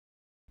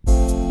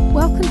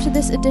Welcome to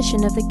this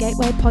edition of the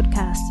Gateway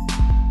Podcast.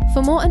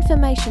 For more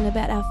information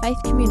about our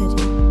faith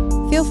community,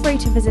 feel free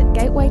to visit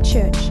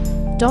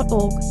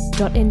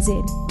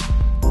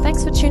gatewaychurch.org.nz.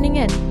 Thanks for tuning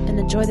in and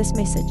enjoy this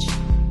message.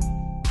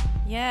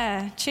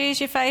 Yeah,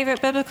 choose your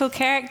favourite biblical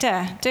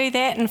character. Do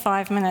that in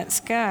 5 minutes.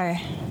 Go.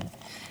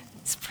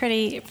 It's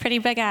pretty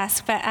big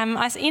ask, but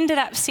I ended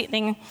up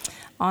settling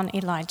on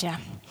Elijah.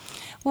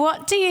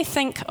 What do you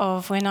think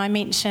of when I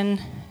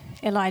mention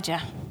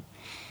Elijah?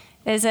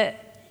 Is it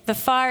the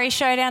fiery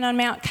showdown on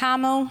Mount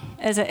Carmel?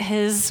 Is it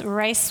his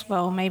race?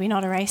 Well, maybe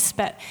not a race,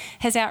 but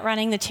his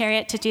outrunning the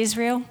chariot to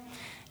Jezreel?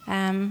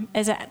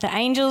 Is it the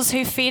angels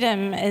who fed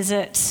him? Is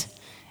it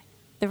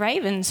the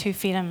ravens who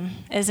fed him?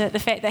 Is it the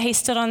fact that he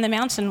stood on the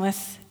mountain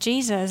with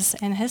Jesus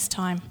in his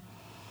time?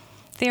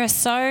 There are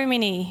so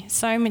many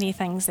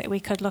things that we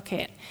could look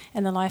at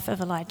in the life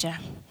of Elijah.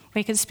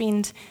 We could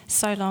spend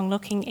so long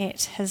looking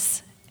at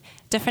his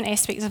different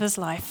aspects of his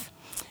life.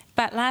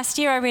 But last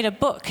year I read a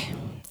book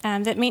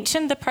that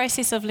mentioned the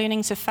process of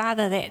learning to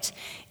father that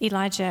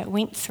Elijah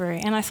went through.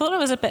 And I thought it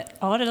was a bit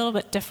odd, a little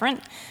bit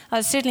different.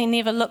 I'd certainly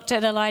never looked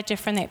at Elijah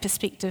from that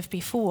perspective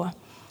before.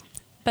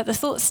 But the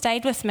thought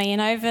stayed with me,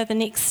 and over the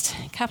next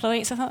couple of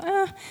weeks I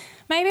thought,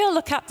 maybe I'll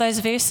look up those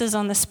verses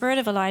on the spirit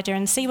of Elijah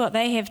and see what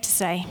they have to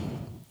say.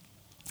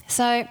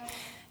 So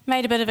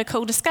made a bit of a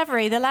cool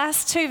discovery. The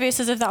last 2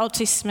 verses of the Old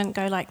Testament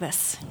go like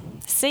this.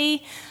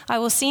 See, I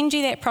will send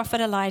you that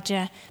prophet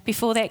Elijah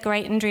before that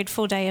great and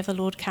dreadful day of the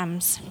Lord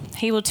comes.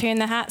 He will turn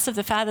the hearts of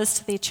the fathers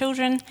to their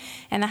children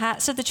and the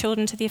hearts of the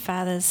children to their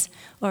fathers,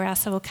 or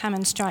else I will come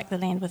and strike the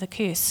land with a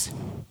curse.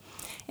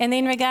 And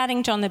then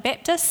regarding John the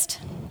Baptist,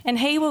 and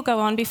he will go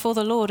on before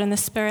the Lord in the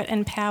spirit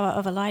and power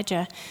of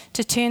Elijah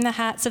to turn the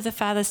hearts of the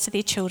fathers to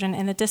their children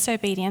and the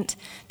disobedient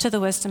to the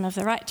wisdom of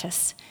the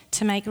righteous,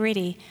 to make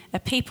ready a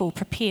people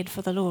prepared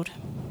for the Lord.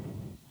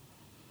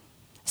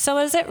 So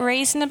is it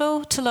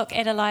reasonable to look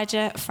at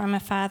Elijah from a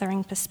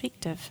fathering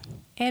perspective?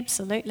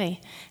 Absolutely.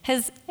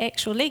 His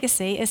actual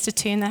legacy is to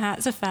turn the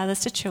hearts of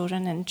fathers to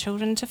children and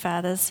children to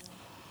fathers.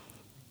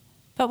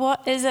 But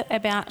what is it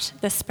about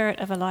the spirit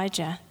of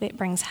Elijah that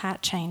brings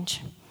heart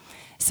change?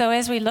 So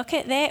as we look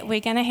at that, we're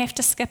going to have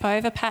to skip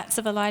over parts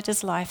of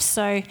Elijah's life.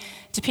 So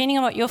depending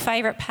on what your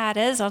favourite part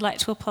is, I'd like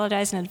to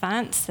apologise in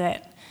advance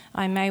that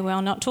I may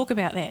well not talk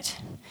about that.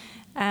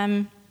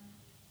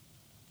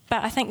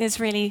 But I think there's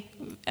a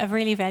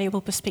really valuable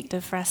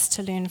perspective for us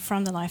to learn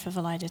from the life of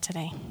Elijah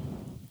today.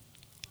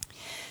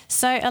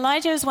 So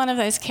Elijah is one of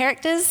those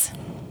characters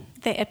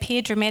that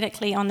appear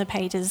dramatically on the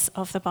pages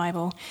of the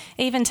Bible.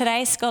 Even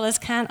today, scholars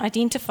can't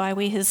identify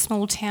where his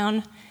small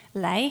town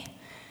lay.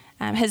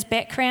 His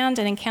background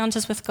and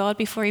encounters with God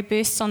before he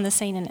bursts on the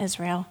scene in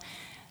Israel.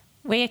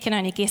 We can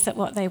only guess at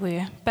what they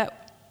were,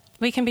 but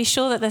we can be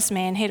sure that this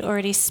man had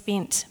already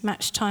spent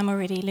much time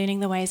already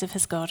learning the ways of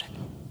his God.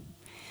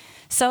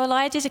 So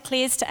Elijah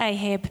declares to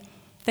Ahab,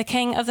 the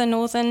king of the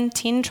northern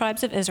 10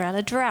 tribes of Israel,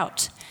 a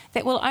drought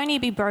that will only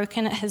be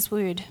broken at his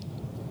word.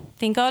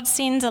 Then God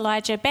sends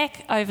Elijah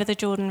back over the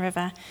Jordan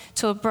River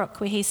to a brook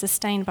where he's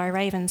sustained by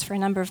ravens for a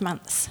number of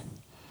months.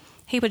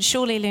 He would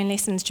surely learn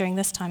lessons during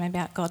this time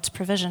about God's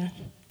provision.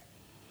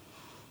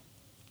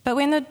 But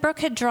when the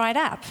brook had dried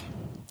up,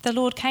 the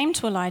Lord came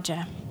to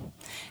Elijah.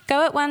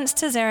 Go at once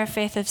to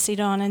Zarephath of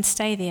Sidon and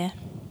stay there.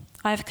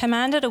 I have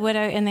commanded a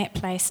widow in that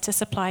place to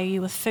supply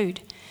you with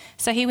food.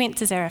 So he went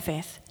to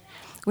Zarephath.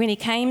 When he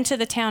came to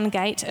the town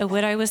gate, a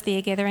widow was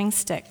there gathering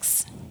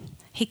sticks.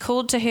 He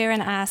called to her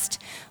and asked,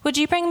 "Would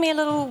you bring me a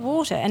little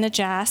water in a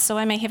jar so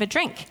I may have a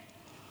drink?"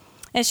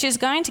 As she was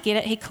going to get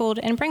it, he called,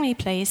 "And bring me,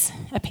 please,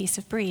 a piece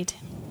of bread."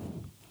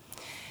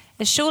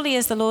 "As surely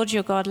as the Lord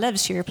your God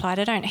lives," she replied,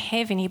 "I don't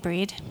have any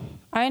bread,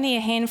 only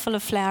a handful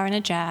of flour in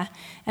a jar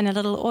and a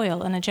little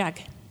oil in a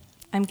jug.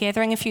 I'm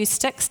gathering a few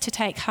sticks to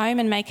take home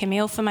and make a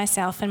meal for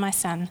myself and my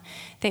son,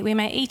 that we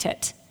may eat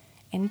it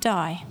and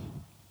die."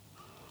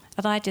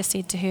 Elijah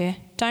said to her,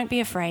 "Don't be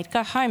afraid.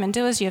 Go home and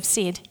do as you have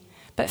said.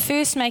 But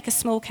first make a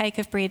small cake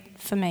of bread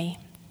for me,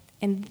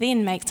 and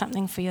then make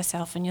something for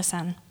yourself and your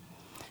son.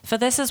 For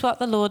this is what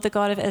the Lord, the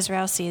God of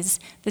Israel, says,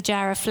 the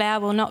jar of flour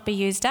will not be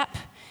used up,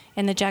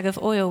 and the jug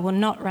of oil will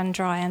not run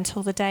dry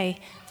until the day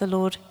the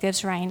Lord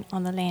gives rain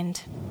on the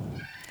land."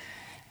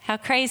 How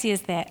crazy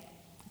is that?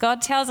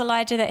 God tells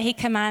Elijah that he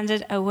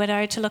commanded a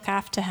widow to look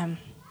after him.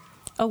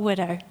 A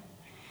widow.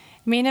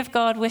 Men of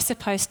God were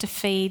supposed to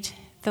feed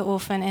the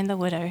orphan and the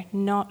widow,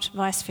 not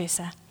vice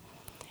versa.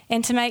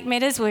 And to make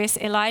matters worse,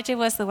 Elijah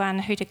was the one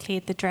who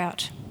declared the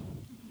drought.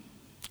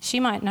 She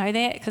might know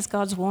that because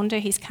God's warned her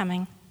he's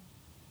coming.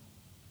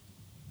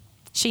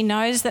 She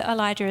knows that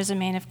Elijah is a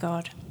man of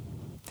God.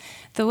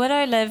 The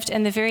widow lived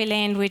in the very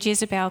land where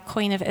Jezebel,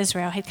 queen of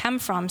Israel, had come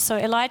from, so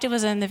Elijah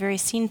was in the very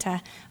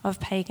centre of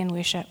pagan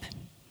worship.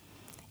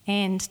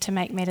 And to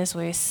make matters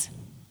worse,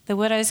 the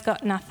widow's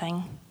got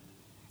nothing,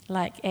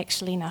 like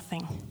actually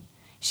nothing.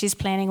 She's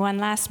planning one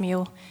last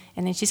meal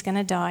and then she's going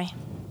to die,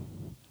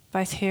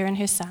 both her and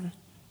her son,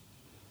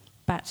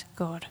 but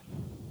God.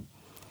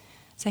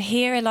 So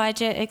here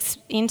Elijah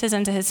enters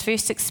into his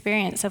first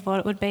experience of what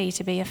it would be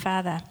to be a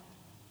father.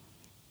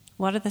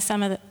 What are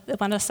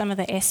some of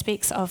the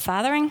aspects of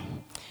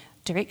fathering?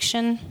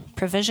 Direction,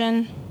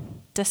 provision,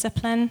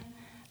 discipline,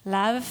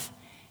 love,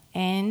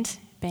 and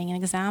being an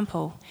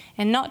example.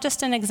 And not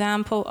just an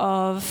example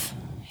of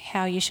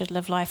how you should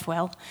live life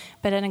well,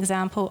 but an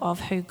example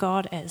of who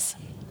God is.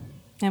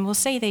 And we'll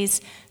see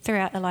these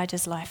throughout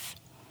Elijah's life.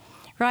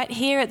 Right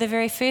here at the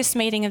very first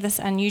meeting of this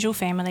unusual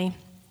family,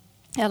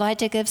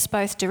 Elijah gives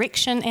both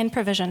direction and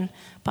provision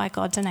by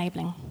God's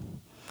enabling.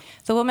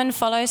 The woman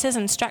follows his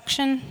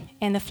instruction,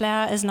 and the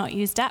flour is not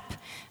used up,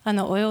 and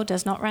the oil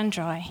does not run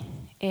dry,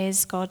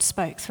 as God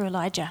spoke through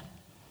Elijah.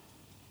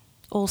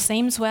 All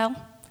seems well.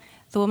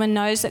 The woman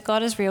knows that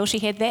God is real. She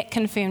had that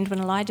confirmed when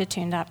Elijah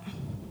turned up.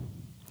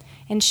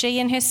 And she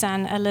and her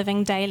son are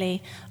living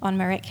daily on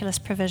miraculous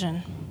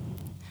provision.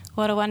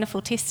 What a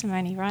wonderful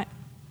testimony, right?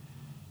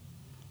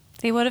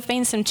 There would have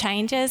been some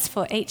changes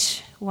for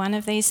each one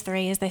of these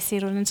three as they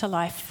settled into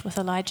life with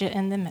Elijah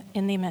in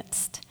their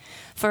midst.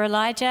 For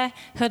Elijah,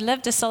 who had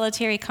lived a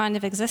solitary kind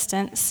of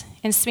existence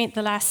and spent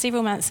the last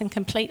several months in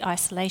complete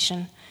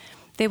isolation,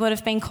 there would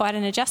have been quite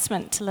an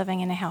adjustment to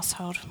living in a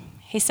household.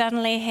 He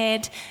suddenly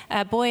had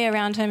a boy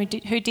around him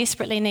who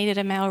desperately needed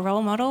a male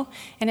role model,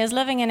 and is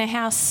living in a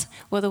house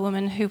with a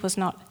woman who was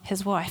not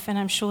his wife, and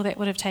I'm sure that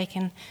would have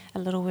taken a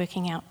little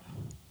working out.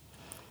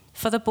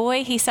 For the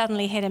boy, he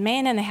suddenly had a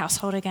man in the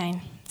household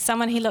again,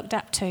 someone he looked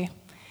up to,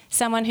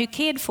 someone who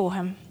cared for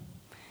him,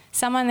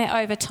 someone that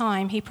over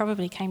time he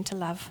probably came to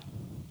love.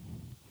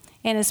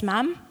 And his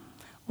mum,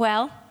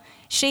 well,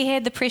 she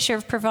had the pressure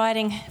of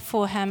providing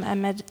for him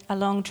amid a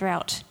long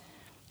drought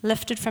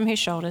lifted from her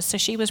shoulders, so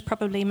she was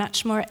probably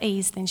much more at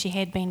ease than she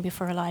had been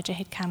before Elijah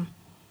had come.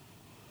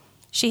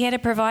 She had a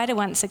provider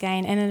once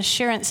again, and an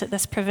assurance that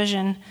this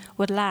provision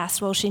would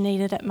last while she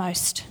needed it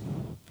most.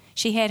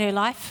 She had her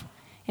life,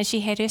 and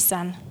she had her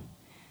son,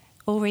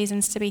 all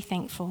reasons to be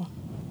thankful,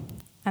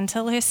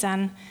 until her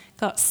son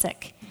got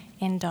sick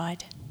and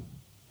died.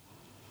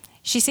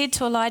 She said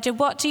to Elijah,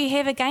 "What do you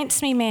have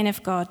against me, man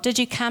of God? Did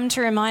you come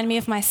to remind me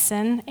of my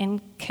sin and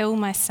kill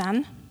my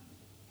son?"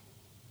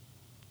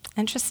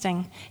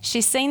 Interesting.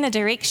 She's seen the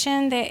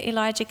direction that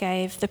Elijah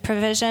gave, the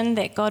provision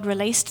that God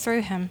released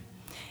through him.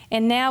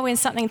 And now when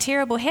something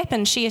terrible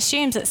happens, she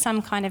assumes it's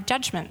some kind of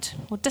judgment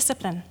or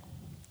discipline.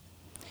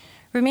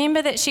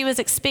 Remember that she was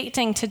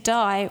expecting to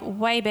die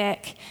way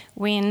back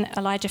when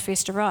Elijah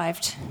first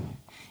arrived.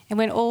 And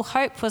when all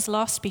hope was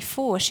lost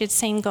before, she'd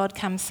seen God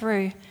come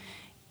through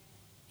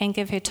and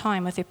give her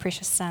time with her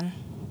precious son.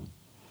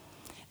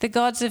 The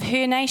gods of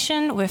her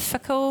nation were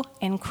fickle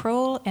and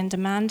cruel and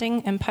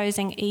demanding,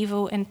 imposing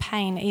evil and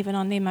pain even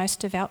on their most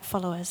devout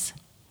followers.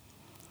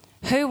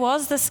 Who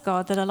was this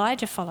God that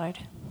Elijah followed?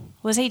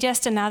 Was he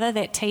just another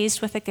that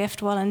teased with a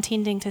gift while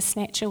intending to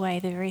snatch away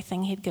the very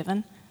thing he'd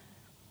given?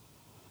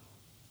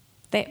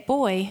 That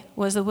boy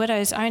was the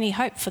widow's only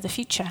hope for the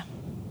future.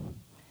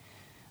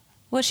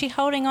 Was she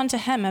holding on to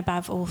him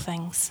above all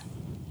things?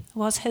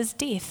 Was his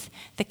death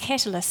the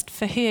catalyst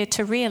for her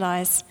to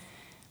realise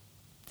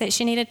that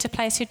she needed to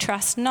place her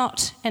trust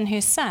not in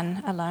her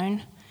son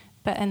alone,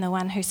 but in the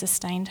one who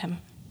sustained him?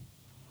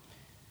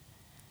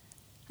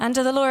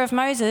 Under the law of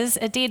Moses,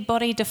 a dead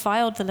body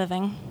defiled the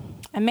living.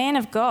 A man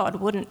of God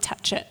wouldn't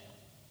touch it.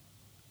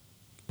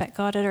 But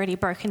God had already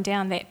broken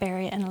down that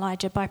barrier in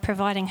Elijah by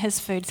providing his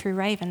food through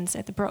ravens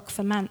at the brook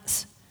for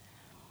months.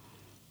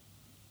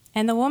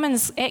 And the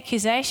woman's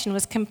accusation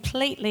was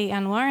completely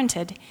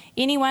unwarranted.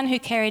 Anyone who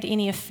carried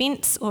any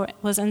offence or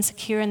was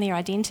insecure in their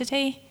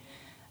identity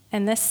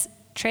in this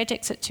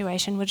tragic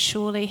situation would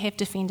surely have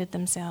defended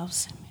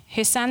themselves.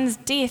 Her son's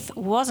death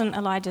wasn't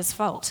Elijah's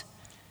fault,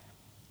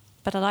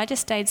 but Elijah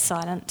stayed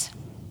silent.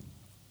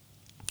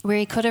 Where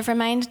he could have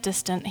remained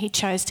distant, he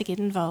chose to get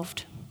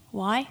involved.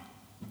 Why?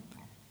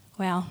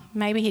 Well,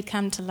 maybe he'd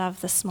come to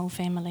love this small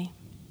family.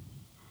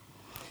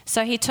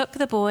 So he took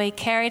the boy,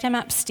 carried him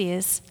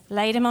upstairs,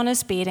 laid him on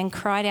his bed and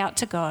cried out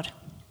to God,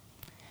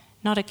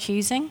 not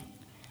accusing,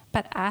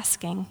 but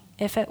asking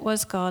if it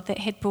was God that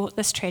had brought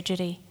this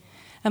tragedy,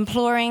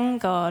 imploring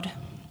God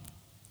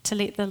to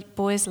let the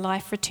boy's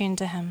life return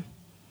to him.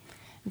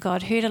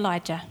 God heard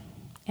Elijah,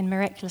 and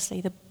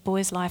miraculously the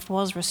boy's life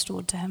was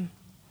restored to him.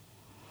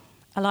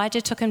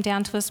 Elijah took him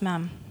down to his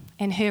mum,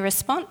 and her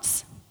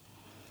response?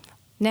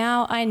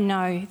 "Now I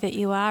know that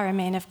you are a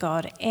man of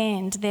God,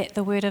 and that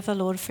the word of the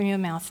Lord from your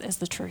mouth is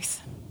the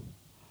truth."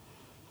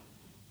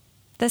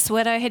 This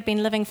widow had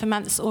been living for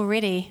months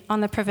already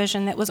on the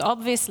provision that was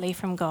obviously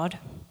from God.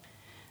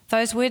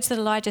 Those words that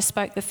Elijah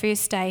spoke the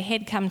first day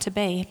had come to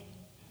be.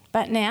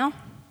 But now,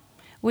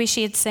 where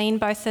she had seen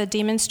both a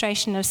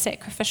demonstration of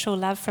sacrificial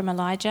love from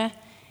Elijah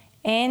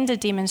and a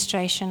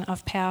demonstration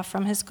of power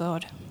from his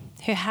God,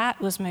 her heart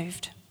was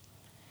moved.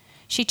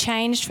 She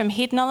changed from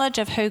head knowledge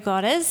of who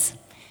God is,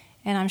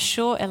 and I'm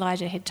sure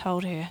Elijah had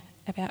told her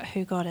about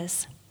who God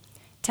is,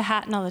 to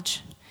heart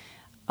knowledge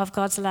of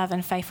God's love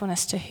and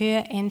faithfulness to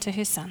her and to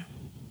her son.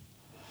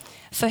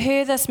 For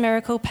her, this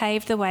miracle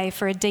paved the way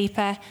for a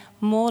deeper,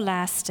 more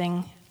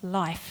lasting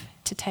life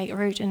to take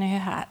root in her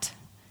heart.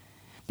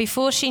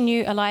 Before she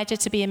knew Elijah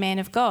to be a man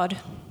of God,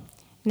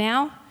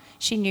 now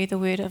she knew the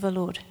word of the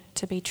Lord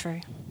to be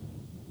true.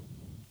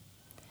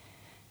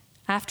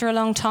 After a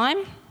long time,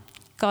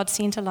 God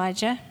sent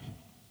Elijah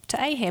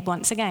to Ahab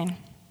once again.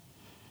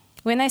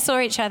 When they saw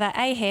each other,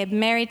 Ahab,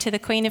 married to the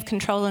queen of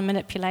control and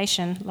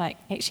manipulation,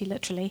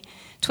 literally,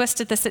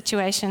 twisted the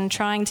situation,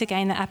 trying to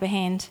gain the upper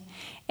hand.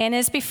 And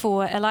as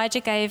before,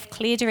 Elijah gave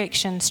clear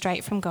direction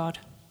straight from God.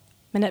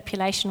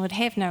 Manipulation would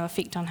have no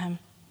effect on him.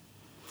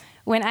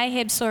 When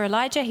Ahab saw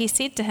Elijah, he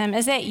said to him,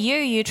 "Is that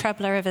you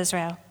troubler of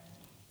Israel?"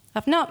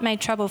 "I've not made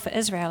trouble for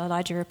Israel,"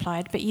 Elijah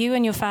replied, "but you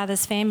and your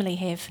father's family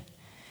have.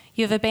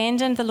 You have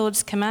abandoned the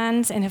Lord's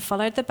commands and have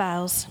followed the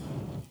Baals.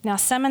 Now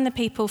summon the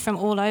people from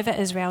all over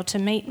Israel to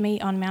meet me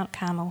on Mount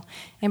Carmel,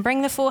 and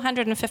bring the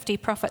 450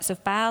 prophets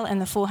of Baal and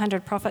the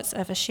 400 prophets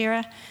of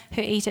Asherah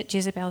who eat at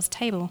Jezebel's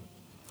table."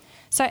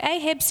 So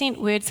Ahab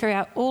sent word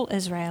throughout all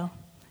Israel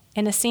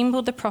and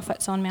assembled the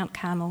prophets on Mount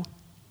Carmel.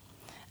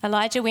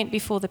 Elijah went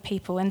before the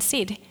people and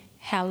said,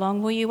 "How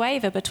long will you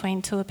waver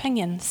between two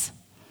opinions?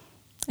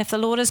 If the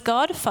Lord is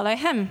God, follow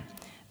him,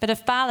 but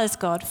if Baal is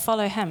God,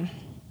 follow him."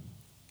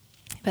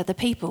 But the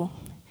people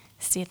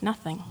said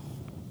nothing.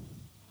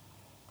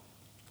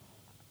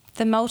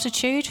 The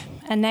multitude,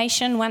 a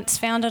nation once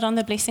founded on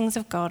the blessings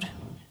of God,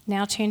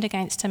 now turned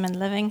against him and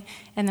living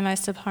in the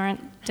most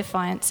abhorrent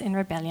defiance and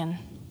rebellion.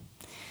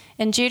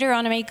 In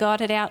Deuteronomy, God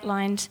had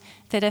outlined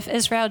that if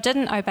Israel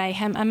didn't obey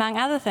him, among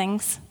other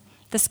things,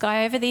 the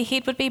sky over their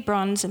head would be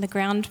bronze and the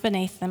ground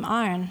beneath them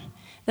iron.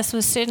 This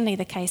was certainly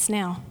the case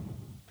now.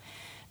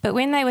 But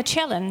when they were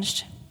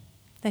challenged,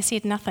 they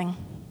said nothing.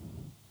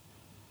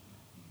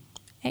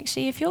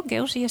 Actually, if you're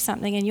guilty of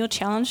something and you're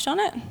challenged on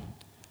it,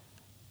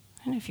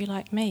 I don't know if you're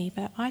like me,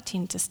 but I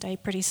tend to stay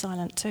pretty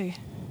silent too.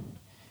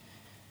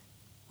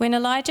 When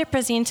Elijah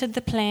presented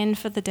the plan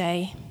for the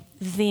day,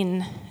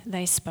 then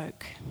they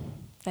spoke.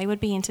 They would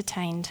be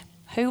entertained.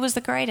 Who was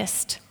the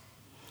greatest?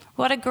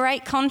 What a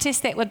great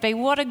contest that would be.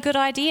 What a good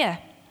idea.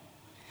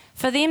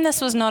 For them, this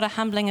was not a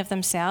humbling of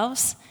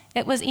themselves.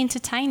 It was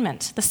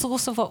entertainment, the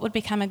source of what would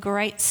become a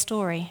great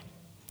story.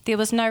 There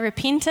was no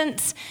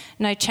repentance,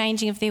 no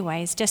changing of their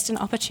ways, just an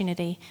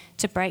opportunity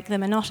to break the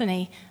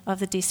monotony of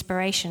the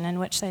desperation in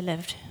which they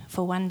lived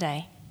for one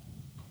day.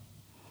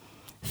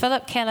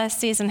 Philip Keller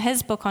says in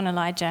his book on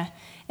Elijah,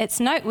 "It's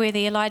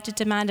noteworthy Elijah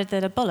demanded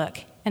that a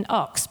bullock, an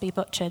ox, be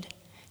butchered.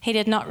 He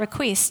did not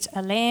request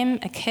a lamb,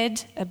 a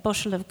kid, a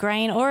bushel of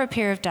grain, or a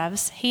pair of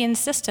doves. He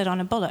insisted on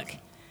a bullock.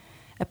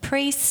 A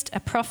priest, a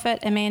prophet,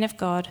 a man of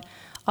God,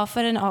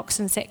 offered an ox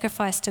in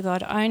sacrifice to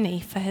God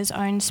only for his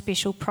own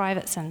special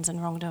private sins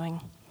and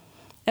wrongdoing.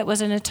 It was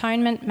an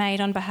atonement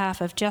made on behalf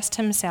of just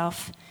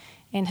himself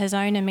and his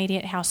own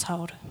immediate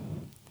household.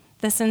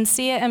 The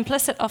sincere,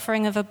 implicit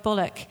offering of a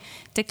bullock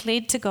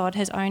declared to God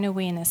his own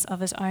awareness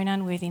of his own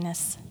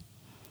unworthiness.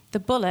 The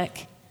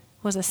bullock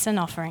was a sin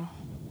offering.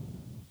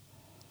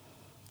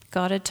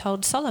 God had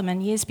told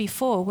Solomon years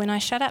before, "When I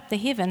shut up the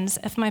heavens,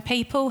 if my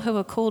people who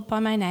are called by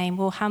my name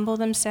will humble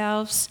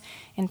themselves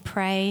and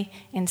pray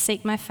and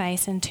seek my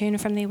face and turn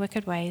from their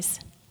wicked ways,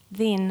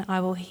 then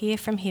I will hear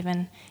from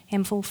heaven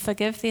and will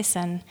forgive their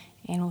sin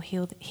and will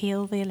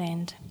heal their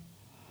land."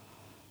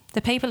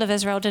 The people of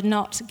Israel did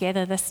not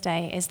gather this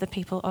day as the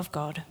people of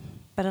God,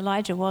 but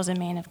Elijah was a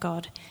man of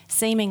God,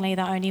 seemingly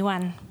the only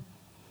one.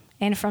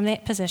 And from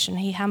that position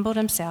he humbled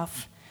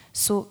himself,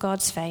 sought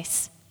God's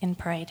face and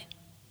prayed.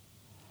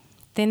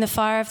 Then the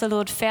fire of the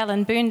Lord fell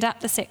and burned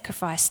up the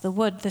sacrifice, the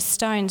wood, the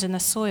stones and the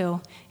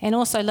soil, and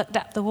also licked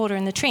up the water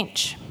in the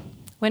trench.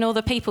 When all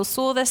the people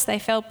saw this, they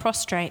fell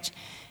prostrate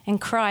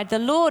and cried, "The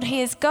Lord, he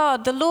is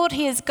God! The Lord,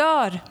 he is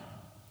God!"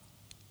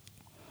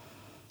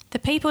 The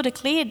people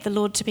declared the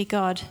Lord to be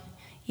God,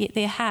 yet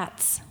their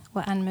hearts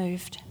were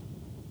unmoved.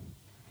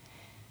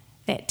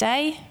 That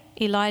day,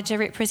 Elijah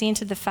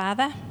represented the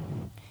Father,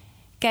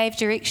 gave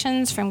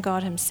directions from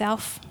God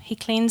himself. He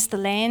cleansed the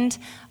land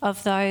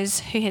of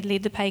those who had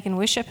led the pagan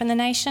worship in the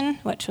nation,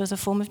 which was a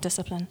form of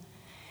discipline,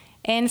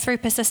 and through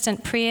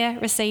persistent prayer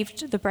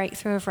received the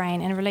breakthrough of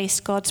rain and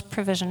released God's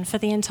provision for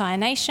the entire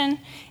nation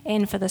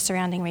and for the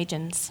surrounding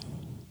regions.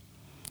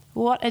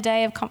 What a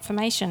day of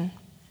confirmation.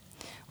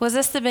 Was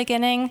this the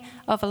beginning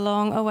of a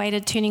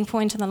long-awaited turning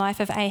point in the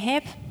life of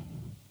Ahab?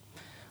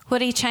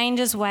 Would he change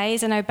his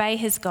ways and obey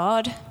his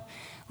God?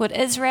 Would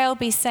Israel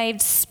be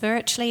saved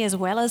spiritually as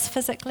well as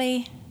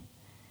physically?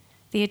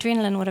 The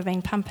adrenaline would have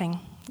been pumping.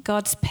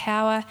 God's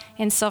power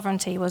and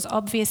sovereignty was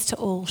obvious to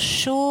all.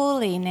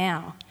 Surely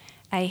now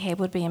Ahab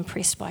would be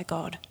impressed by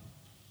God.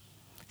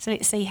 So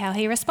let's see how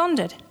he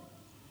responded.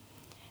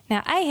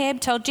 Now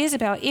Ahab told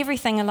Jezebel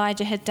everything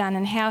Elijah had done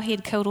and how he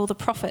had killed all the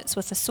prophets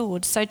with the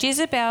sword. So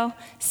Jezebel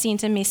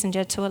sent a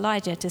messenger to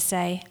Elijah to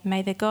say,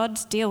 "May the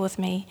gods deal with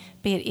me,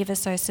 be it ever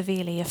so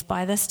severely, if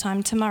by this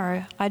time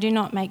tomorrow I do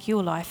not make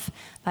your life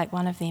like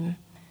one of them."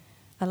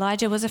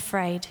 Elijah was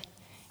afraid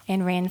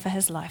and ran for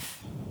his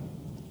life.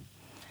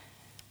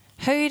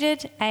 Who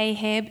did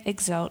Ahab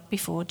exalt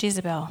before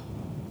Jezebel?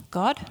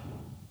 God?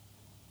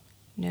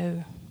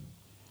 No.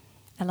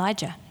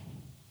 Elijah,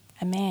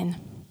 a man.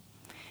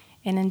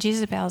 And in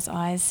Jezebel's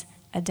eyes,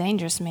 a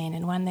dangerous man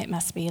and one that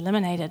must be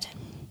eliminated.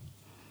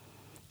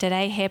 Did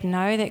Ahab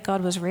know that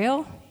God was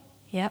real?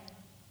 Yep.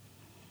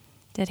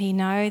 Did he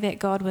know that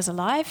God was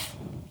alive?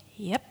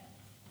 Yep.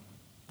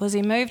 Was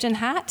he moved in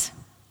heart?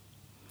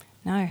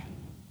 No.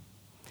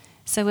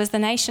 So was the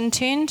nation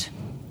turned?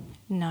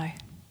 No.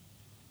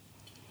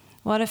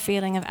 What a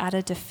feeling of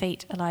utter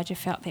defeat Elijah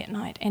felt that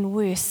night. And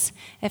worse,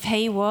 if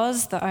he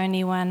was the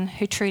only one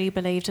who truly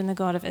believed in the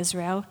God of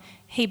Israel,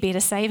 he better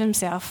save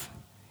himself.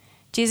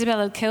 Jezebel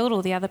had killed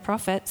all the other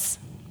prophets.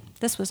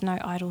 This was no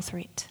idle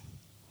threat.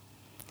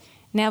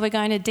 Now we're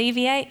going to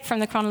deviate from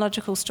the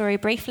chronological story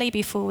briefly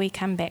before we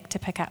come back to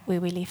pick up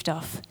where we left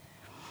off.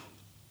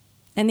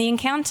 In the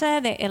encounter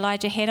that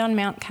Elijah had on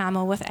Mount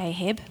Carmel with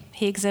Ahab,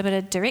 he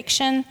exhibited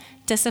direction,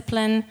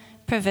 discipline,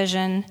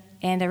 provision,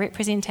 and a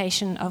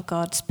representation of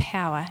God's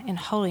power and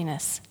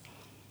holiness.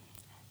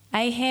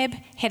 Ahab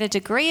had a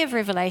degree of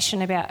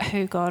revelation about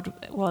who God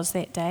was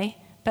that day,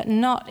 but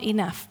not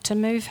enough to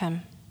move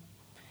him.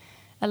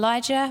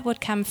 Elijah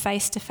would come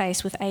face to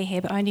face with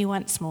Ahab only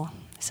once more.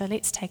 So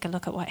let's take a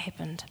look at what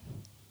happened.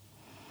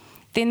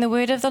 Then the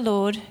word of the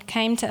Lord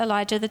came to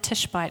Elijah the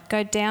Tishbite,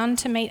 "Go down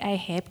to meet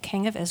Ahab,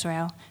 king of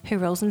Israel, who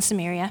rules in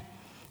Samaria.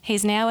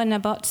 He's now in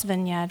Naboth's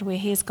vineyard, where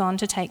he has gone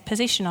to take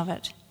possession of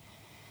it.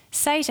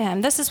 Say to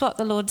him, this is what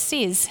the Lord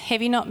says,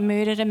 have you not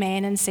murdered a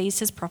man and seized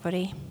his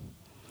property?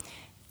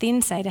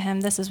 Then say to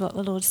him, this is what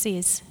the Lord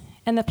says,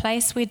 in the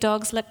place where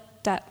dogs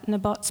licked up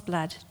Naboth's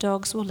blood,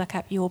 dogs will lick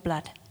up your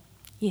blood.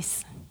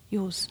 Yes,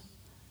 yours."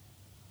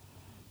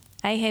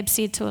 Ahab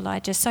said to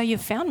Elijah, "So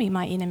you've found me,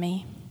 my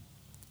enemy."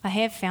 "I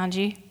have found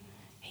you,"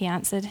 he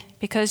answered,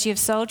 "because you have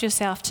sold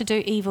yourself to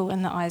do evil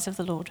in the eyes of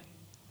the Lord.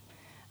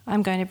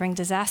 I'm going to bring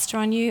disaster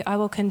on you. I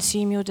will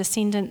consume your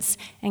descendants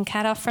and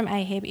cut off from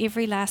Ahab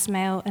every last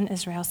male in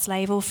Israel,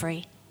 slave or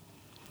free.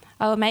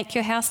 I will make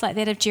your house like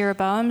that of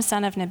Jeroboam,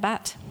 son of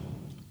Nebat,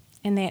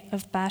 and that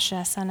of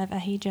Baasha, son of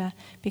Ahijah,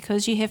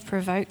 because you have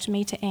provoked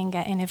me to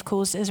anger and have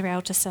caused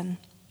Israel to sin.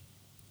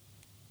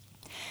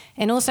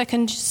 And also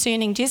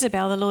concerning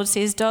Jezebel, the Lord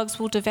says, dogs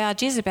will devour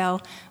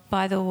Jezebel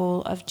by the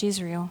wall of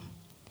Jezreel.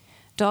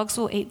 Dogs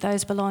will eat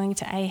those belonging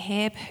to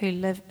Ahab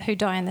who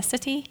die in the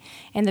city,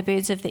 and the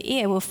birds of the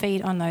air will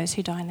feed on those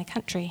who die in the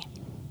country.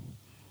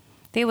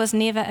 There was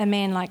never a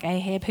man like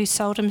Ahab who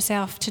sold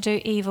himself to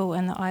do evil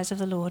in the eyes of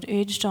the Lord,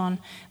 urged on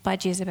by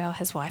Jezebel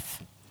his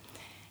wife.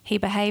 He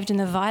behaved in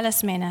the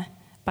vilest manner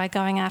by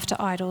going after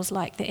idols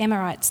like the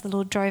Amorites the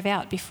Lord drove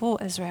out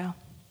before Israel.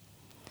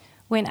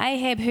 When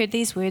Ahab heard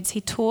these words,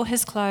 he tore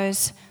his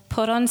clothes,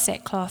 put on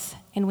sackcloth,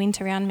 and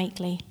went around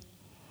meekly.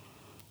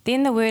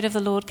 Then the word of the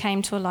Lord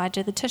came to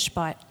Elijah the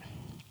Tishbite.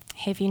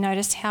 Have you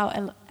noticed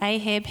how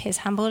Ahab has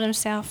humbled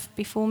himself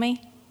before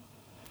me?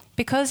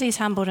 Because he's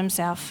humbled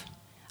himself,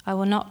 I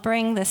will not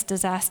bring this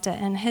disaster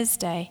in his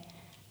day,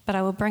 but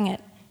I will bring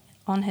it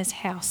on his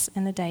house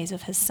in the days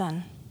of his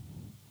son.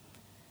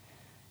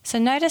 So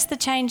notice the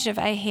change of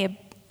Ahab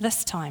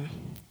this time.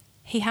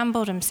 He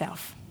humbled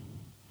himself.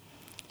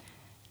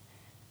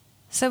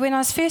 So when I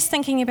was first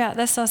thinking about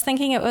this, I was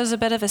thinking it was a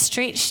bit of a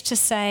stretch to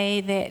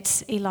say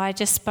that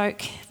Elijah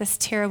spoke this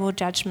terrible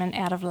judgment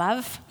out of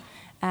love.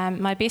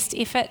 My best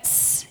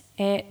efforts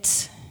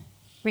at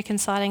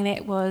reconciling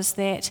that was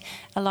that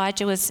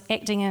Elijah was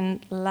acting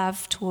in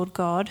love toward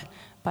God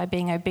by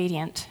being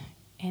obedient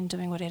and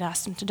doing what he'd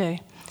asked him to do.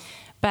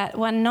 But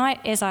one night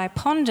as I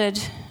pondered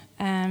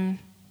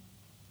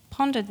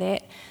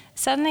that,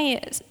 suddenly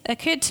it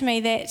occurred to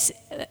me that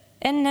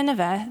in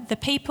Nineveh, the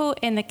people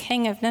and the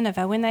king of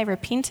Nineveh, when they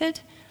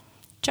repented,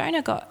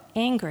 Jonah got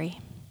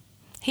angry.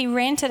 He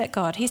ranted at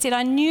God. He said,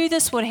 I knew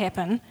this would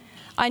happen.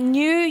 I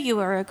knew you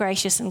were a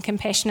gracious and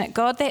compassionate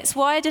God. That's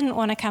why I didn't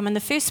want to come in the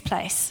first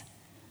place.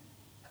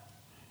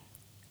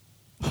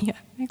 Yeah,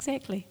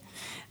 exactly.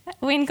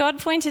 When God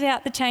pointed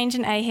out the change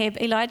in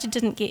Ahab, Elijah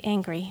didn't get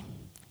angry.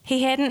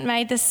 He hadn't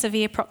made this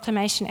severe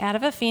proclamation out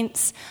of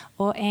offence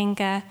or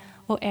anger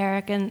or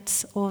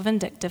arrogance or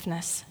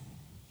vindictiveness.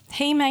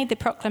 He made the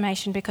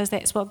proclamation because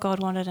that's what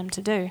God wanted him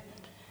to do.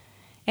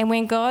 And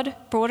when God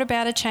brought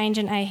about a change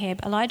in Ahab,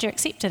 Elijah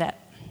accepted it.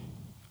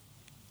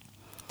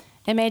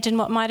 Imagine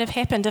what might have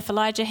happened if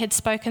Elijah had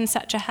spoken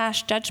such a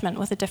harsh judgment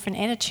with a different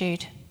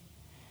attitude.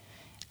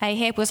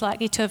 Ahab was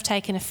likely to have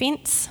taken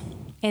offence,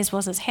 as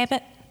was his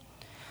habit,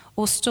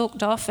 or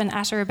stalked off in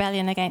utter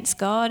rebellion against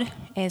God,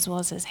 as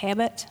was his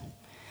habit,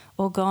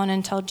 or gone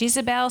and told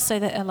Jezebel so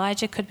that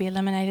Elijah could be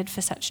eliminated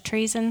for such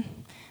treason,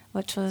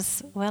 which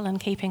was well in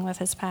keeping with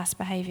his past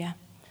behaviour.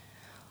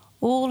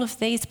 All of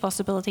these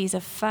possibilities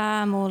are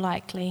far more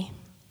likely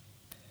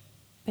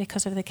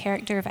because of the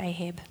character of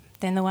Ahab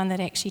than the one that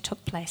actually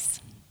took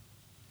place.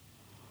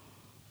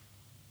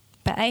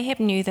 But Ahab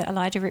knew that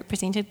Elijah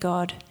represented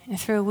God, and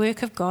through a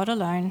work of God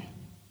alone,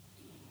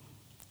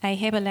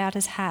 Ahab allowed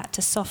his heart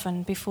to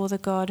soften before the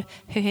God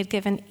who had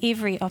given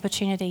every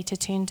opportunity to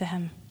turn to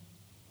him.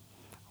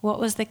 What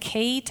was the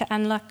key to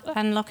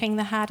unlocking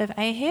the heart of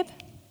Ahab?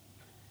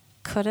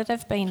 Could it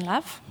have been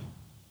love?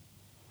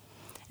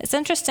 It's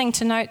interesting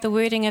to note the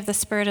wording of the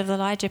Spirit of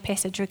Elijah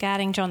passage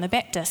regarding John the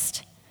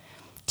Baptist.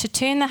 To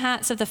turn the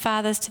hearts of the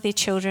fathers to their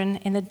children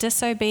and the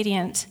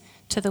disobedient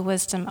to the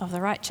wisdom of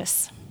the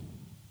righteous.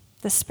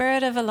 The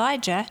spirit of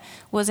Elijah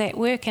was at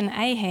work in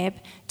Ahab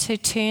to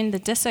turn the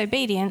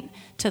disobedient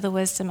to the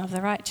wisdom of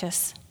the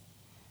righteous.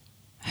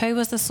 Who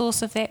was the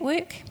source of that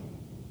work?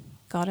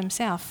 God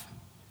himself,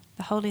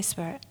 the Holy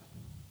Spirit.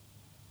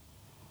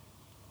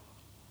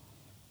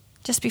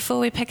 Just before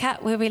we pick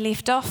up where we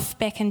left off,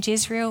 back in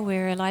Jezreel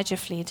where Elijah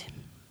fled,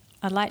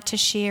 I'd like to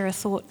share a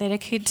thought that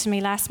occurred to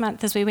me last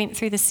month as we went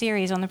through the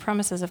series on the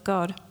promises of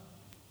God.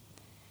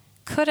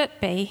 Could it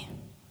be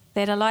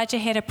that Elijah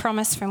had a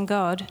promise from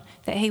God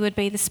that he would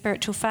be the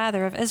spiritual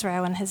father of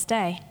Israel in his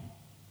day?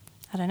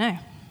 I don't know,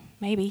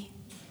 maybe.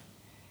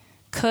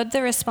 Could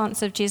the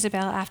response of Jezebel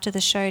after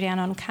the showdown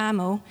on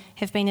Carmel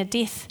have been a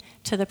death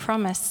to the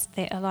promise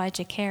that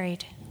Elijah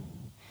carried?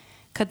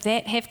 Could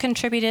that have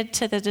contributed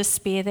to the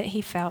despair that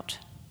he felt,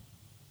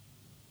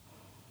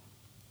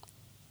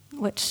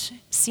 which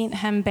sent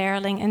him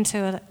barreling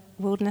into a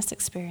wilderness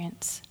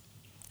experience?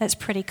 It's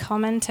pretty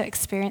common to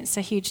experience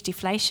a huge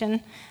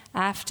deflation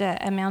after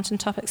a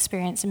mountaintop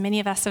experience, and many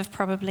of us have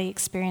probably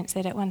experienced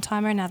that at one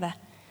time or another.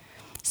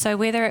 So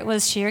whether it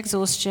was sheer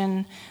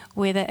exhaustion,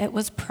 whether it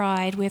was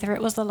pride, whether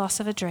it was the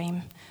loss of a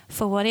dream,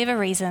 for whatever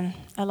reason,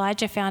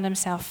 Elijah found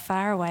himself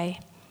far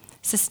away,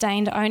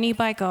 sustained only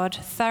by God,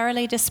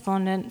 thoroughly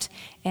despondent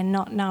and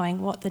not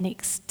knowing what the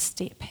next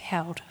step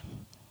held.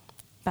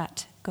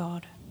 But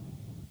God.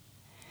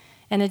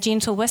 In a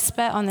gentle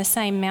whisper on the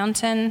same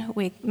mountain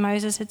where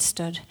Moses had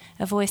stood,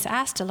 a voice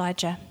asked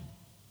Elijah,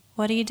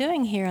 "What are you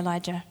doing here,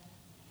 Elijah?"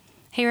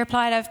 He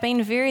replied, "I've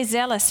been very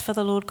zealous for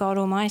the Lord God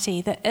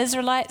Almighty. The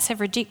Israelites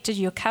have rejected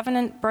your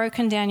covenant,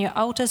 broken down your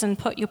altars, and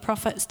put your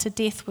prophets to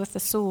death with the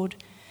sword.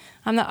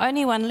 I'm the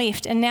only one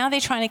left, and now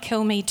they're trying to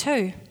kill me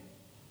too."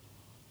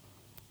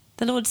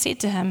 The Lord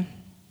said to him,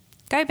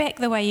 "Go back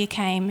the way you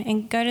came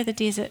and go to the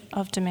desert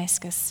of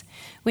Damascus.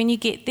 When you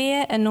get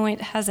there,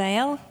 anoint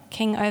Hazael,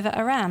 king over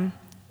Aram.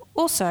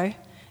 Also,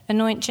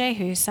 anoint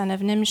Jehu, son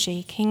of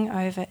Nimshi, king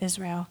over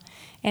Israel,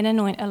 and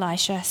anoint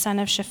Elisha, son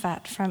of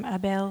Shaphat, from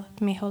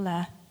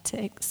Abel-Meholah,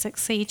 to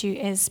succeed you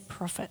as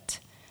prophet.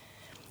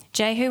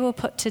 Jehu will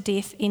put to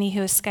death any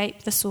who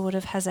escape the sword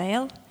of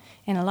Hazael,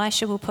 and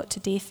Elisha will put to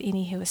death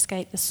any who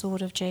escape the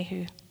sword of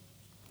Jehu.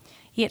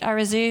 Yet I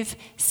reserve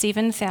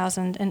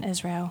 7,000 in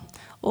Israel,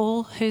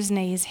 all whose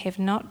knees have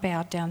not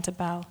bowed down to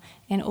Baal,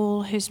 and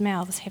all whose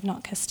mouths have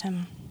not kissed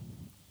him."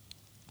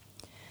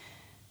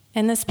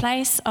 In this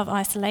place of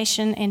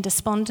isolation and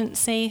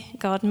despondency,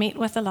 God met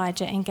with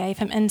Elijah and gave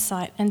him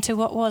insight into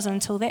what was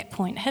until that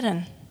point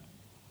hidden.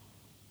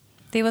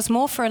 There was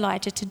more for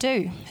Elijah to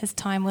do. His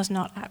time was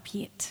not up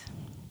yet.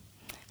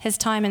 His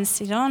time in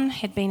Sidon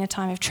had been a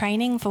time of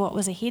training for what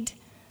was ahead.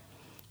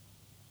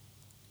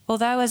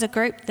 Although as a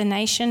group the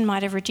nation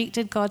might have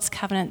rejected God's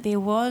covenant,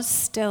 there was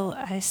still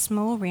a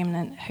small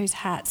remnant whose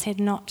hearts had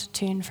not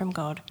turned from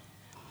God.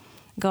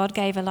 God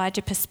gave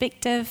Elijah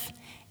perspective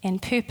and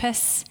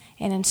purpose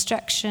and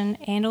instruction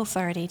and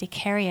authority to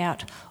carry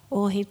out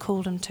all he'd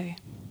called him to.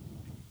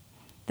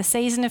 The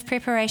season of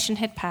preparation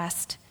had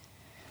passed.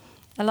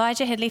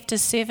 Elijah had left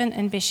his servant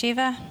in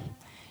Beersheba.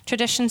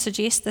 Tradition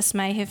suggests this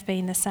may have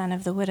been the son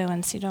of the widow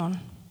in Sidon.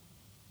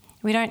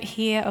 We don't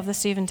hear of the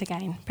servant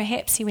again.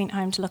 Perhaps he went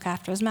home to look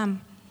after his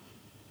mum.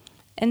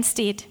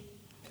 Instead,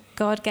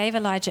 God gave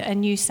Elijah a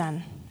new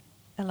son,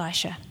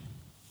 Elisha.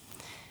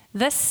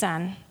 This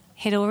son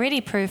had already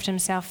proved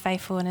himself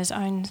faithful in his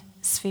own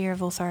sphere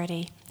of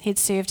authority. He'd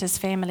served his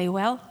family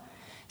well,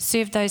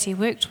 served those he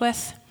worked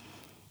with.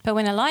 But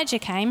when Elijah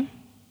came,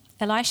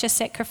 Elisha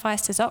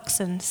sacrificed his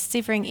oxen,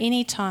 severing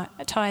any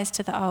ties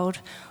to the old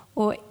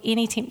or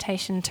any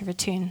temptation to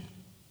return.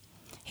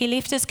 He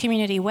left his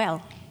community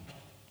well,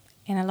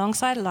 and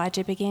alongside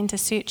Elijah began to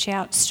search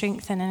out,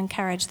 strengthen, and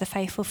encourage the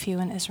faithful few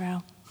in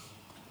Israel.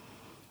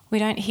 We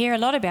don't hear a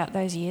lot about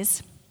those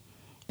years,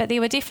 but there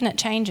were definite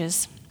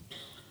changes.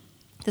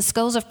 The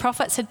schools of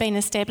prophets had been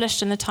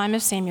established in the time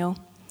of Samuel,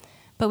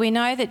 but we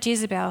know that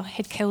Jezebel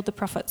had killed the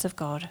prophets of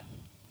God.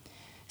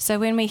 So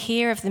when we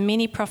hear of the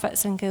many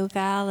prophets in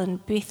Gilgal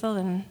and Bethel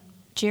and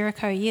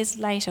Jericho years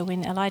later,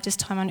 when Elijah's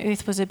time on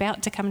earth was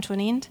about to come to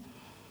an end,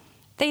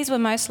 these were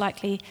most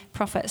likely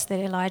prophets that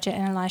Elijah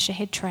and Elisha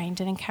had trained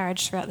and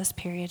encouraged throughout this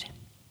period.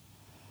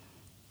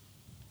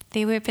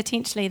 There were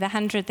potentially the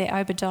 100 that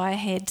Obadiah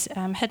had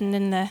hidden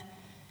in the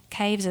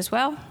caves as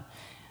well,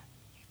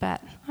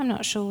 but I'm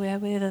not sure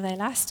whether they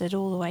lasted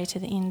all the way to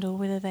the end or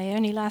whether they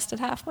only lasted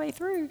halfway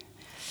through.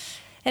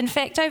 In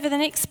fact, over the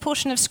next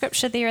portion of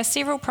Scripture, there are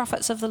several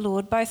prophets of the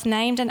Lord, both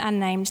named and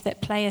unnamed,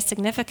 that play a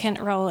significant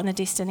role in the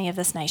destiny of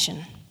this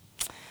nation.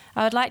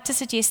 I would like to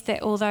suggest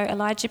that although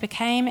Elijah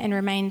became and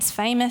remains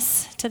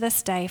famous to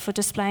this day for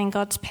displaying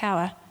God's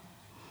power,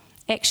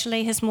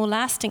 actually his more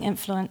lasting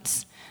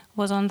influence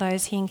was on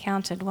those he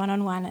encountered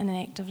one-on-one in an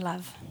act of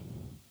love.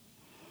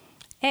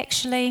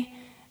 Actually,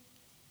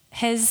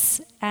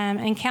 his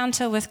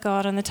encounter with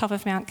God on the top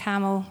of Mount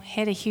Carmel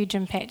had a huge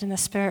impact in the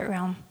spirit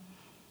realm,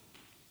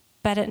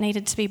 but it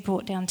needed to be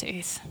brought down to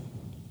earth.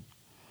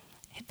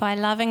 By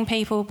loving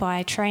people,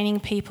 by training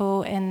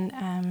people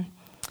in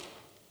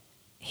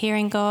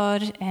hearing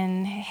God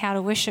and how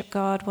to worship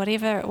God,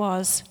 whatever it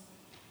was,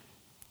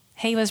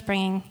 he was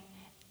bringing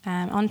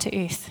onto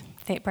earth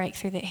that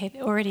breakthrough that had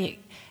already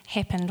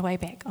happened way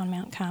back on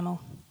Mount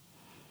Carmel.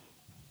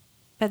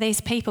 But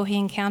these people he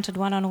encountered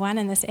one-on-one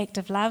in this act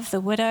of love,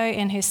 the widow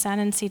and her son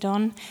in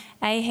Sidon,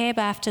 Ahab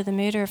after the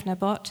murder of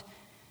Naboth,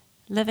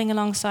 living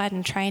alongside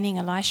and training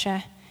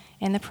Elisha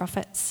and the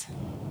prophets.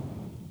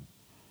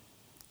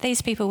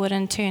 These people would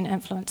in turn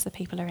influence the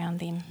people around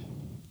them.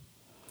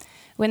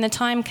 When the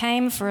time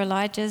came for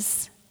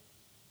Elijah's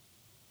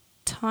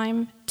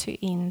time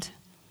to end,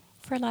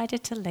 for Elijah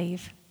to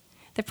leave,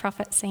 the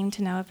prophets seemed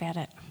to know about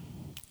it.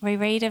 We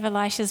read of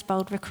Elisha's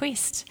bold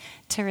request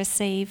to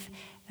receive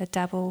a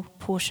double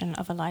portion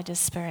of Elijah's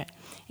spirit.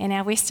 In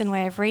our Western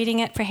way of reading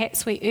it,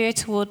 perhaps we err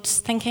towards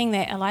thinking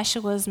that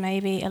Elisha was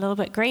maybe a little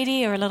bit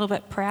greedy or a little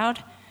bit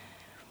proud.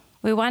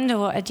 We wonder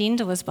what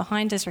agenda was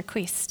behind his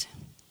request.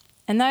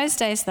 In those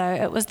days, though,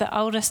 it was the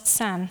oldest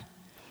son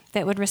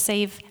that would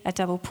receive a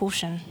double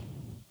portion.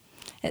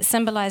 It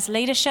symbolised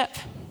leadership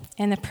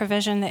and the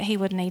provision that he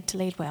would need to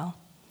lead well.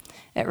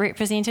 It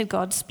represented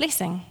God's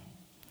blessing.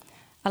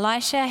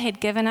 Elisha had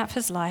given up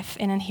his life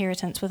and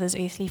inheritance with his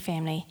earthly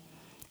family.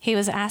 He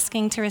was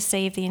asking to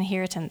receive the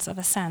inheritance of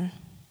a son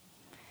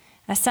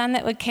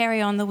that would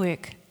carry on the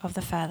work of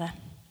the Father.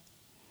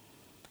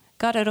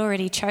 God had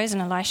already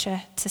chosen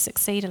Elisha to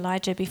succeed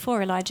Elijah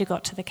before Elijah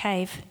got to the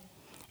cave,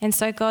 and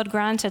so God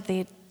granted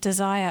the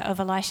desire of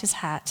Elisha's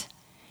heart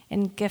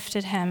and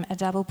gifted him a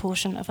double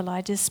portion of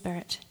Elijah's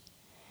spirit.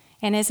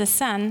 And as a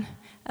son,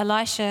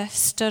 Elisha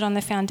stood on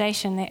the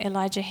foundation that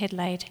Elijah had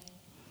laid.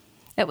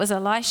 It was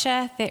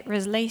Elisha that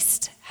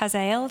released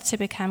Hazael to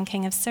become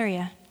king of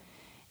Syria.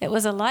 It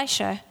was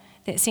Elisha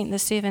that sent the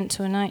servant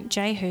to anoint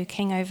Jehu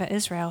king over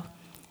Israel.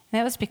 And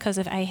that was because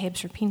of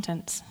Ahab's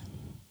repentance.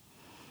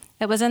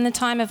 It was in the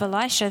time of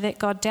Elisha that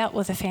God dealt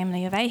with the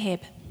family of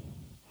Ahab.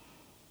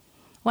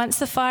 Once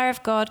the fire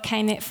of God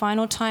came that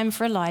final time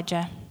for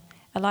Elijah,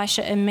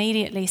 Elisha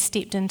immediately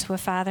stepped into a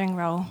fathering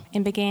role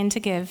and began to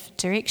give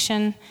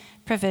direction,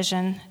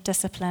 provision,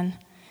 discipline,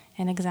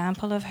 an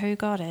example of who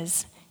God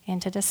is,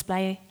 and to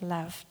display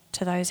love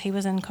to those he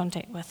was in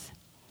contact with.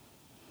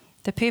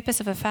 The purpose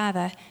of a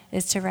father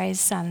is to raise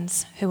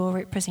sons who will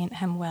represent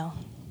him well.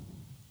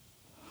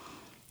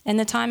 In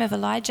the time of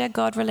Elijah,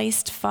 God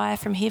released fire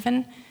from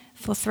heaven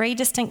for 3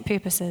 distinct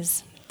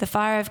purposes: the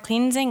fire of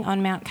cleansing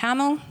on Mount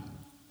Carmel,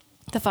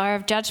 the fire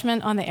of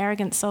judgment on the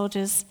arrogant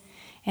soldiers,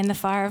 and the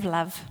fire of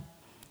love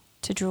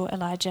to draw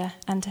Elijah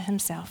unto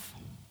himself.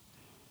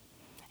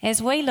 As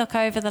we look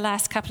over the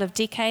last couple of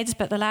decades,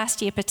 but the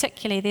last year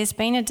particularly, there's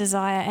been a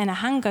desire and a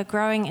hunger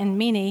growing in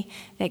many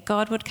that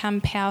God would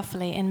come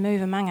powerfully and move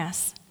among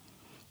us,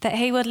 that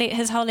he would let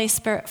his Holy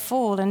Spirit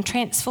fall and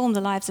transform the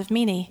lives of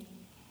many.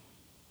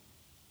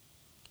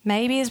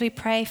 Maybe as we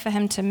pray for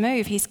him to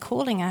move, he's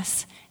calling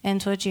us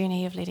into a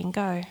journey of letting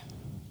go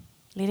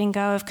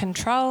of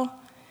control,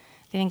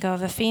 letting go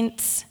of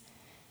offence,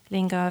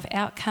 letting go of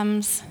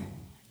outcomes,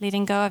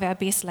 letting go of our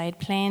best laid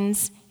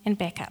plans and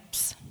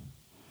backups.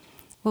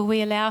 Will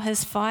we allow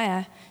his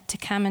fire to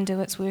come and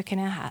do its work in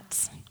our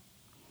hearts?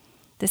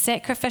 The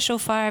sacrificial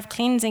fire of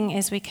cleansing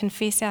as we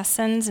confess our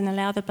sins and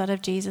allow the blood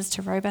of Jesus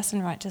to robe us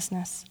in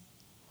righteousness.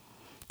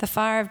 The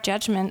fire of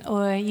judgment,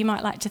 or you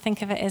might like to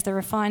think of it as the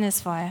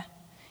refiner's fire,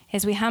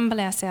 as we humble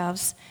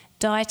ourselves,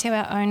 die to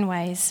our own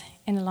ways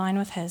and align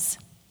with his.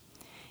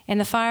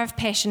 And the fire of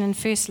passion and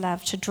first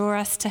love to draw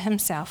us to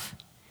himself,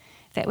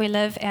 that we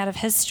live out of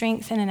his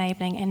strength and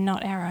enabling and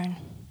not our own.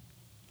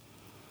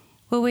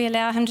 Will we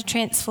allow him to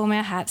transform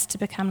our hearts to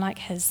become like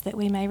his, that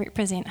we may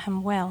represent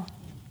him well?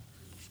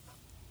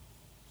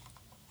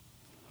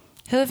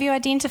 Who have you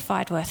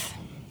identified with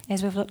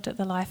as we've looked at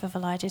the life of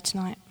Elijah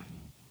tonight?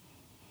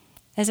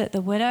 Is it the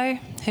widow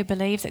who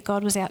believed that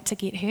God was out to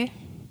get her?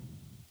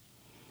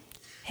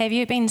 Have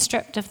you been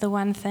stripped of the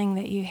one thing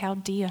that you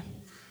held dear?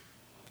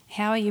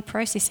 How are you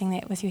processing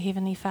that with your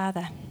Heavenly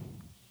Father?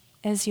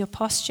 Is your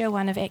posture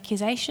one of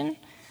accusation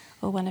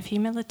or one of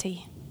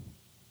humility?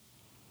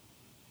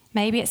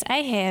 Maybe it's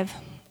Ahab.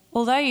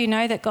 Although you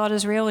know that God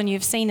is real and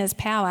you've seen his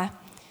power,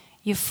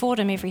 you've fought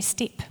him every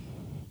step.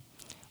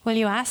 Will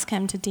you ask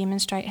him to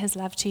demonstrate his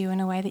love to you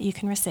in a way that you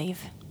can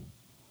receive?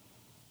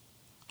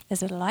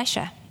 Is it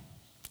Elisha,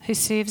 who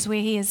serves where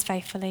he is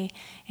faithfully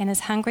and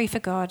is hungry for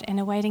God and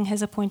awaiting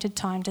his appointed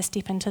time to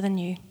step into the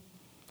new?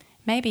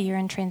 Maybe you're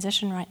in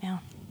transition right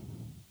now.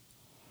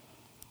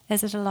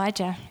 Is it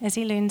Elijah, as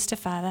he learns to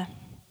father,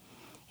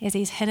 as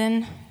he's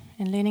hidden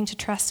and learning to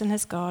trust in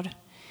his God,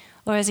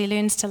 or as he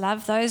learns to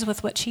love those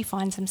with which he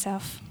finds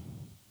himself?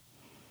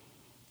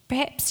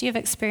 Perhaps you've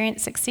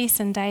experienced success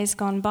in days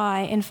gone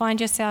by and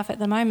find yourself at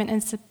the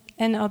moment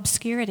in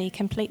obscurity,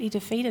 completely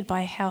defeated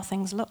by how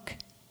things look.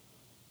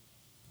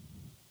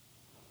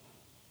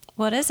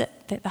 What is it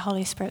that the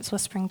Holy Spirit's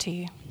whispering to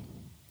you?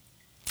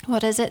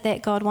 What is it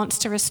that God wants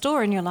to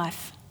restore in your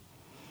life?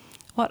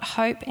 What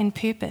hope and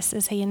purpose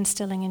is he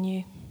instilling in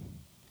you?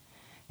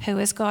 Who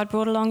has God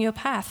brought along your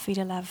path for you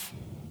to love?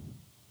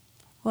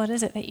 What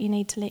is it that you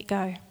need to let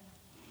go?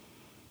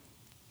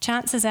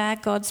 chances are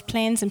God's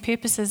plans and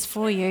purposes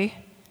for you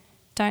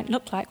don't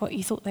look like what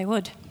you thought they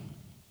would.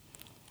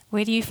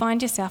 Where do you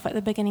find yourself at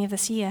the beginning of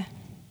this year?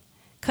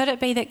 Could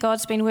it be that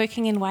God's been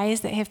working in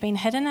ways that have been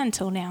hidden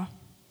until now?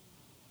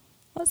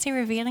 What's he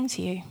revealing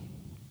to you?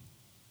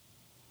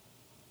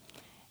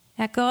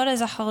 Our God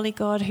is a holy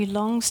God who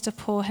longs to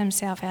pour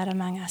himself out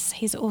among us.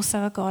 He's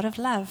also a God of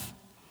love,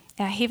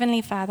 our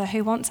Heavenly Father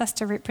who wants us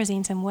to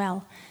represent him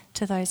well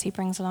to those he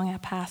brings along our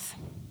path.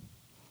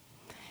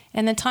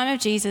 In the time of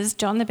Jesus,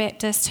 John the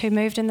Baptist, who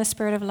moved in the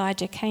spirit of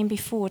Elijah, came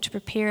before to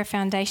prepare a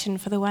foundation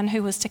for the one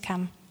who was to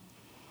come.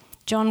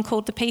 John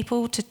called the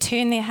people to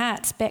turn their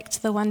hearts back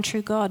to the one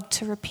true God,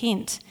 to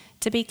repent,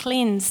 to be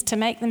cleansed, to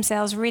make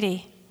themselves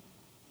ready.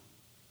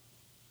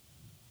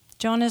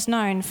 John is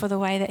known for the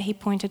way that he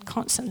pointed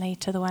constantly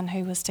to the one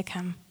who was to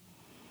come.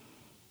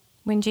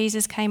 When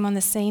Jesus came on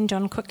the scene,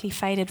 John quickly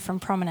faded from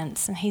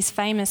prominence, and he's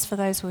famous for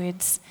those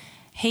words,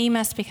 "He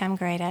must become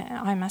greater,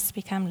 I must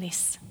become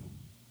less."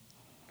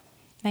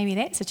 Maybe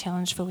that's a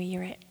challenge for where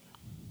you're at.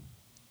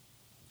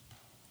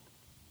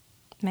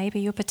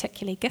 Maybe you're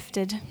particularly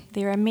gifted.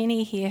 There are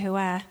many here who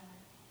are.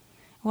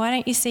 Why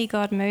don't you see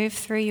God move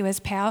through you as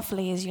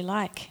powerfully as you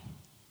like,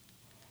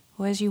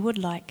 or as you would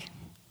like?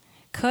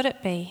 Could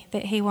it be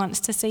that he wants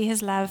to see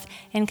his love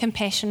and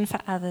compassion for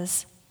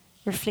others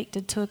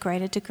reflected to a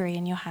greater degree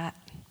in your heart?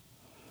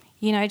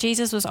 You know,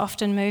 Jesus was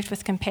often moved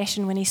with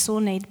compassion when he saw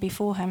need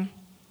before him.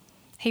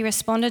 He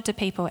responded to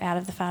people out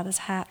of the Father's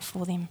heart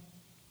for them.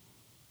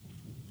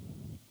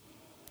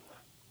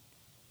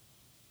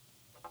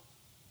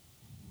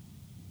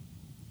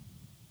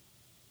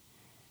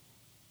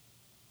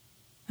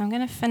 I'm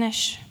going to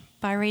finish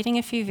by reading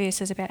a few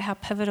verses about how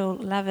pivotal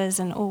love is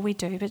in all we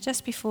do. But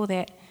just before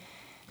that,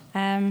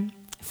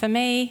 for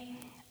me,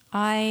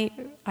 I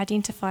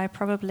identify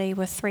probably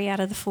with 3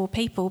 out of the 4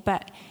 people.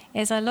 But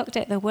as I looked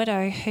at the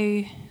widow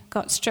who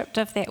got stripped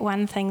of that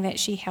one thing that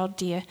she held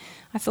dear,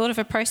 I thought of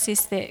a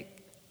process that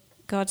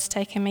God's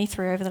taken me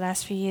through over the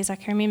last few years. I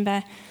can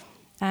remember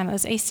it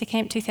was Easter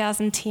Camp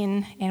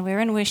 2010, and we were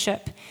in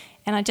worship.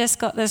 And I just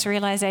got this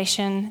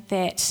realization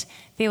that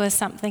there was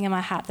something in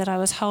my heart that I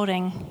was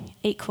holding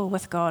equal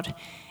with God.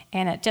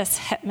 And it just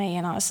hit me,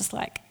 and I was just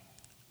like,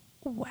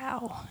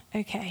 wow,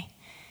 okay.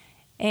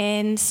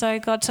 And so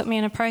God took me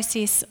in a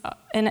process,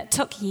 and it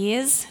took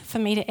years for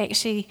me to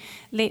actually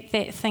let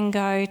that thing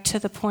go to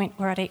the point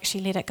where I'd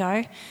actually let it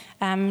go.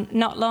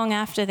 Not long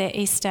after that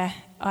Easter,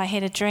 I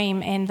had a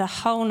dream, and the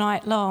whole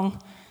night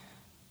long,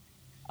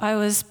 I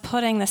was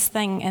putting this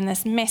thing in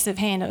this massive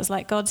hand. It was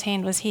like God's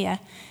hand was here.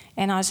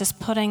 And I was just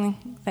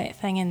putting that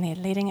thing in there,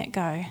 letting it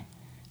go,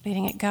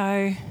 letting it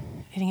go,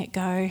 letting it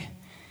go.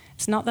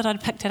 It's not that I'd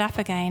picked it up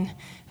again,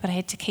 but I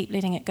had to keep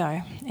letting it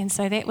go. And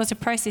so that was a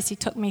process he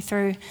took me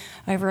through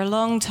over a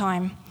long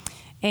time.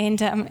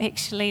 And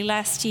actually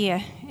last year,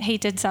 he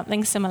did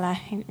something similar.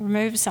 He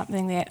removed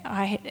something that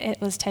it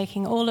was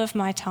taking all of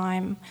my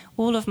time,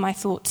 all of my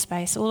thought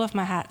space, all of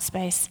my heart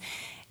space.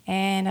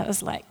 And it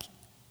was like,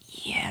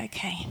 yeah,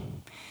 okay.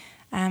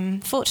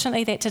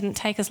 Fortunately, that didn't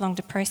take as long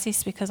to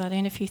process because I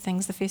learned a few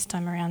things the first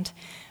time around.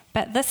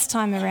 But this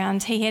time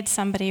around, he had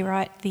somebody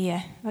right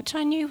there, which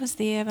I knew was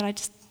there, but I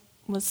just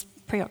was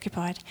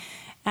preoccupied,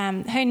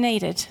 who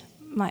needed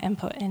my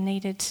input and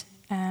needed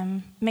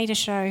me to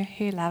show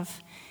her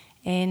love.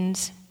 And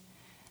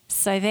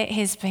so that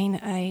has been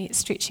a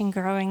stretching,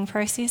 growing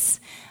process.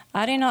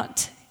 I do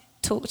not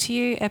talk to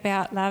you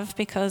about love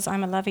because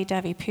I'm a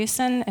lovey-dovey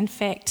person. In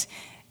fact,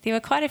 there were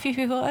quite a few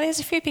people, there's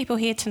a few people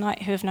here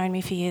tonight who have known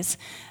me for years.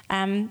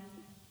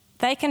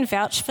 They can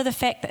vouch for the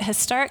fact that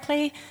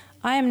historically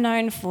I am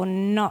known for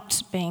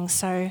not being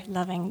so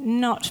loving,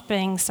 not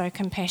being so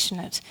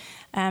compassionate.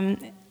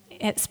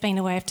 It's been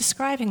a way of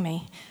describing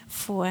me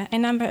for a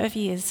number of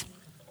years.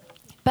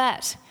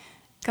 But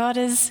God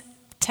is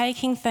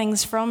taking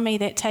things from me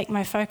that take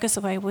my focus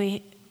away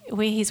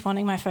where he's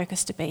wanting my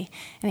focus to be.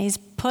 And he's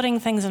putting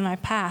things in my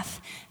path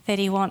that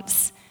he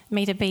wants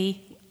me to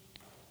be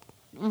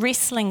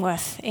wrestling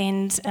with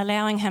and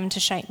allowing him to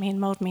shape me and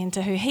mould me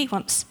into who he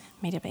wants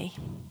me to be.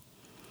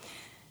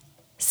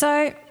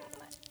 So,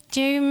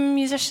 do you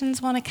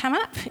musicians want to come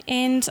up?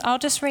 And I'll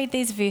just read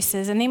these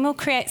verses and then we'll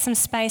create some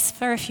space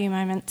for a few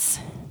moments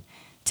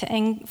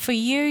for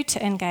you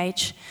to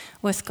engage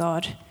with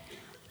God.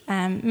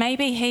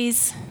 Maybe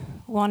he's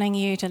wanting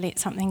you to let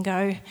something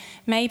go.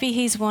 Maybe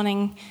he's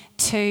wanting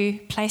to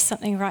place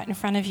something right in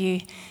front of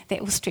you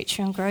that will stretch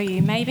you and grow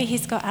you. Maybe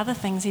he's got other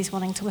things he's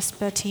wanting to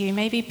whisper to you.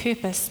 Maybe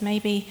purpose,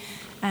 maybe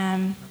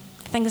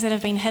things that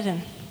have been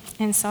hidden.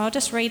 And so I'll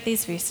just read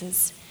these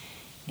verses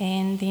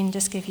and then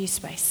just give you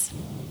space.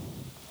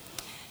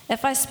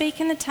 If I speak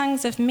in the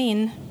tongues of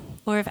men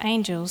or of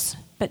angels,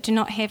 but do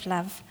not have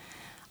love,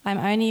 I'm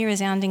only a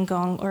resounding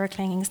gong or a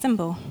clanging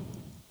cymbal.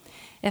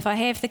 If I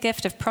have the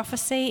gift of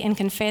prophecy and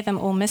can fathom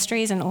all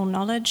mysteries and all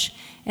knowledge,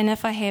 and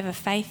if I have a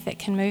faith that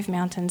can move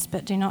mountains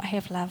but do not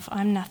have love,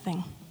 I'm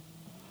nothing.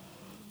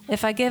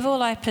 If I give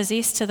all I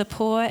possess to the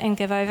poor and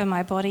give over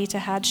my body to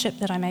hardship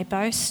that I may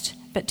boast,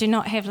 but do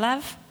not have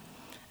love,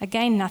 I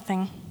gain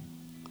nothing.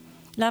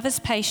 Love is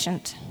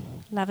patient.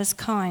 Love is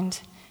kind.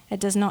 It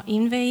does not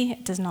envy.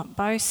 It does not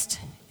boast.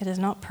 It is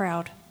not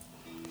proud.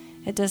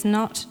 It does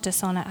not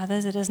dishonour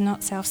others. It is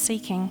not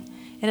self-seeking.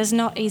 It is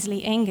not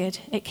easily angered.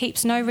 It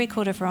keeps no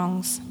record of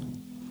wrongs.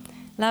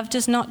 Love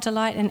does not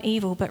delight in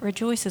evil, but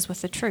rejoices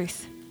with the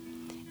truth.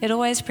 It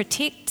always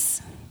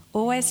protects,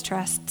 always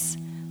trusts,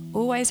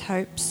 always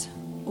hopes,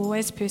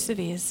 always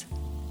perseveres.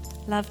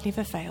 Love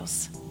never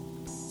fails.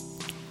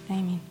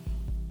 Amen.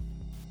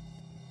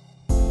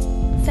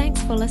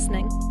 Thanks for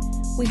listening.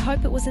 We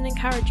hope it was an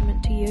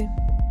encouragement to you.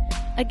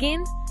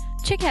 Again,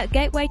 check out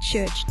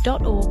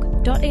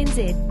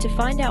gatewaychurch.org.nz to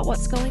find out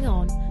what's going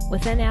on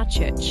within our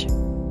church.